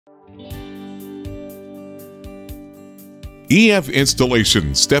EF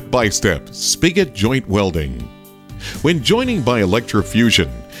installation step-by-step spigot joint welding. When joining by electrofusion,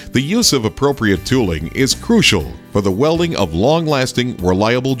 the use of appropriate tooling is crucial for the welding of long-lasting,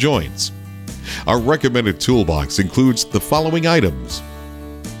 reliable joints. Our recommended toolbox includes the following items: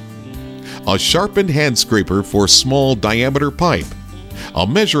 a sharpened hand scraper for small diameter pipe, a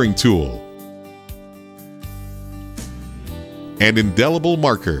measuring tool, an indelible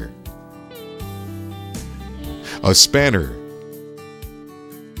marker, a spanner,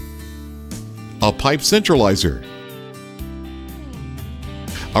 a pipe centralizer,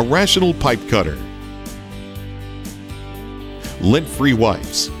 a rational pipe cutter, lint-free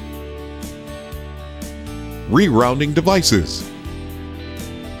wipes, rerounding devices,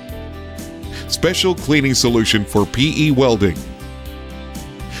 special cleaning solution for PE welding,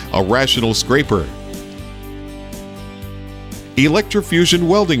 a rational scraper, electrofusion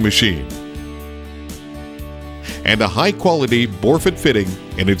welding machine, and a high-quality Borfit fitting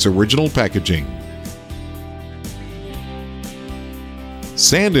in its original packaging.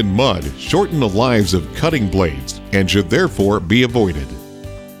 Sand and mud shorten the lives of cutting blades and should therefore be avoided.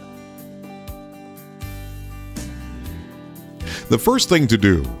 The first thing to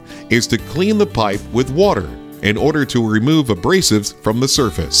do is to clean the pipe with water in order to remove abrasives from the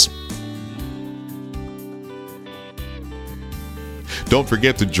surface. Don't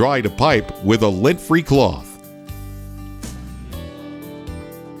forget to dry the pipe with a lint-free cloth.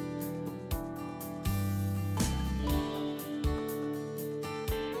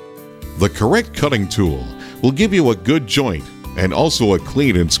 The correct cutting tool will give you a good joint and also a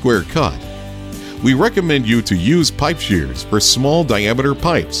clean and square cut. We recommend you to use pipe shears for small diameter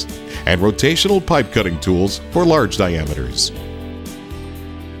pipes and rotational pipe cutting tools for large diameters.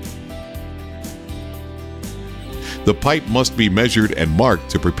 The pipe must be measured and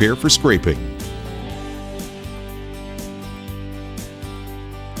marked to prepare for scraping.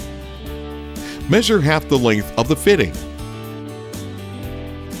 Measure half the length of the fitting.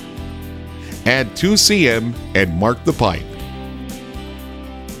 Add 2 cm and mark the pipe.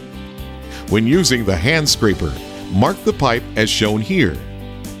 When using the hand scraper, mark the pipe as shown here.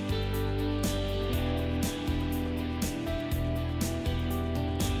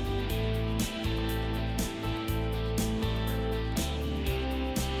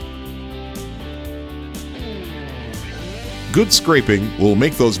 Good scraping will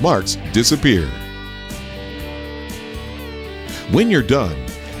make those marks disappear. When you're done,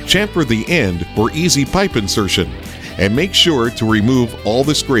 chamfer the end for easy pipe insertion and make sure to remove all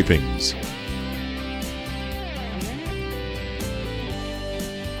the scrapings.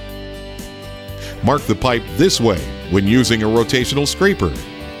 Mark the pipe this way when using a rotational scraper.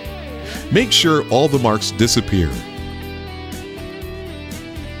 Make sure all the marks disappear.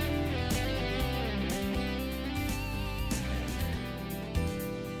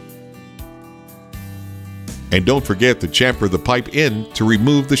 And don't forget to chamfer the pipe in to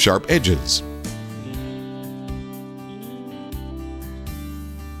remove the sharp edges.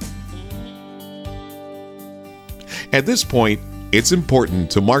 At this point, it's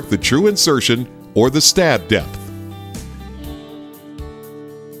important to mark the true insertion or the stab depth.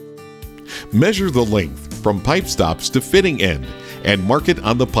 Measure the length from pipe stops to fitting end and mark it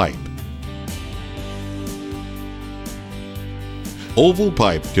on the pipe. Oval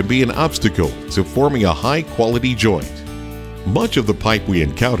pipe can be an obstacle to forming a high-quality joint. Much of the pipe we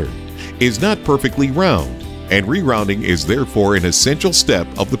encounter is not perfectly round, and rerounding is therefore an essential step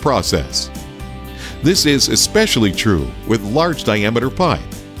of the process. This is especially true with large diameter pipe.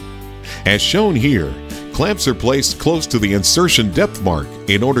 As shown here, clamps are placed close to the insertion depth mark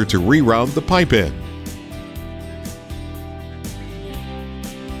in order to reround the pipe end.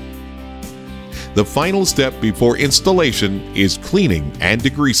 The final step before installation is cleaning and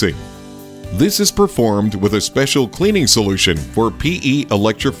degreasing. This is performed with a special cleaning solution for PE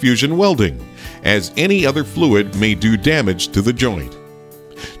electrofusion welding, as any other fluid may do damage to the joint.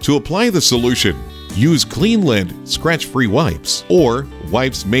 To apply the solution, use clean lint, scratch-free wipes, or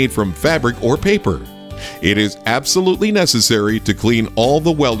wipes made from fabric or paper. It is absolutely necessary to clean all the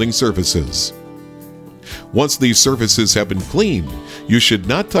welding surfaces. Once these surfaces have been cleaned, you should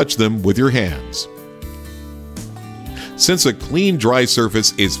not touch them with your hands. Since a clean, dry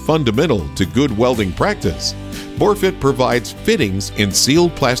surface is fundamental to good welding practice, Borfit provides fittings in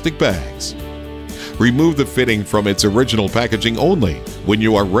sealed plastic bags. Remove the fitting from its original packaging only when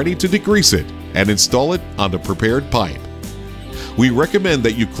you are ready to degrease it and install it on the prepared pipe. We recommend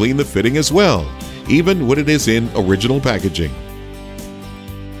that you clean the fitting as well, even when it is in original packaging.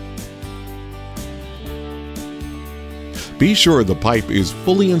 Be sure the pipe is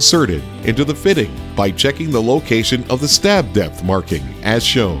fully inserted into the fitting by checking the location of the stab depth marking as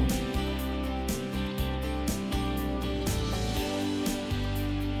shown.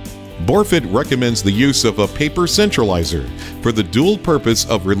 Borfit recommends the use of a paper centralizer for the dual purpose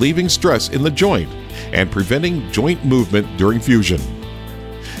of relieving stress in the joint and preventing joint movement during fusion.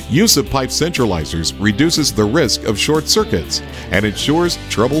 Use of pipe centralizers reduces the risk of short circuits and ensures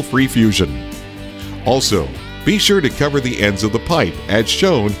trouble-free fusion. Also, be sure to cover the ends of the pipe as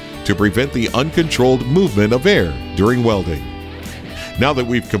shown to prevent the uncontrolled movement of air during welding. Now that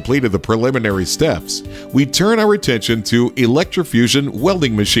we've completed the preliminary steps, we turn our attention to electrofusion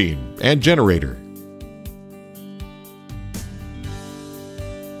welding machine and generator.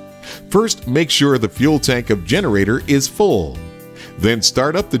 First, make sure the fuel tank of generator is full. Then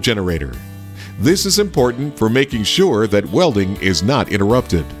start up the generator. This is important for making sure that welding is not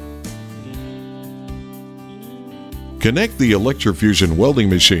interrupted. Connect the electrofusion welding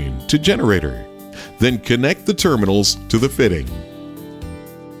machine to generator. Then connect the terminals to the fitting.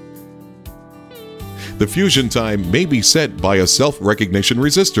 The fusion time may be set by a self-recognition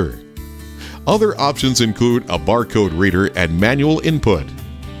resistor. Other options include a barcode reader and manual input.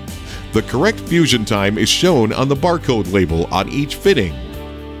 The correct fusion time is shown on the barcode label on each fitting.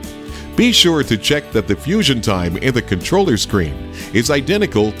 Be sure to check that the fusion time in the controller screen is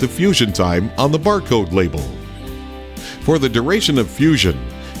identical to fusion time on the barcode label. For the duration of fusion,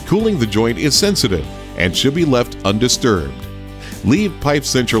 cooling the joint is sensitive and should be left undisturbed. Leave pipe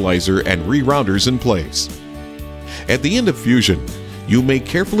centralizer and rerouters in place. At the end of fusion, you may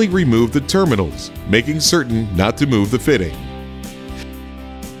carefully remove the terminals, making certain not to move the fitting.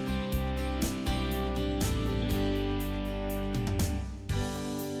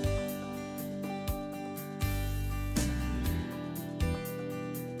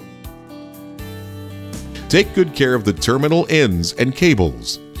 Take good care of the terminal ends and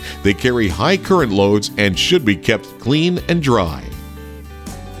cables. They carry high current loads and should be kept clean and dry.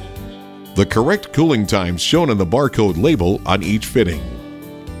 The correct cooling times shown on the barcode label on each fitting.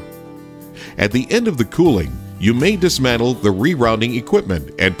 At the end of the cooling, you may dismantle the rerouting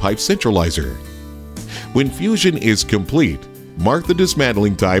equipment and pipe centralizer. When fusion is complete, mark the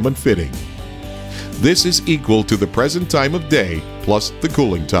dismantling time on fitting. This is equal to the present time of day plus the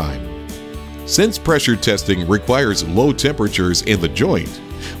cooling time. Since pressure testing requires low temperatures in the joint,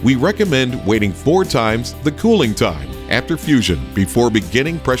 we recommend waiting 4 times the cooling time after fusion before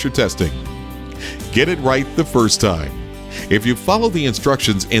beginning pressure testing. Get it right the first time. If you follow the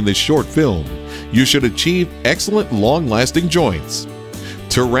instructions in this short film, you should achieve excellent long-lasting joints.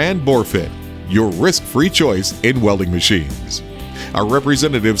 Turan Borfit, your risk-free choice in welding machines. Our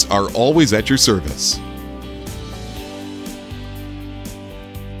representatives are always at your service.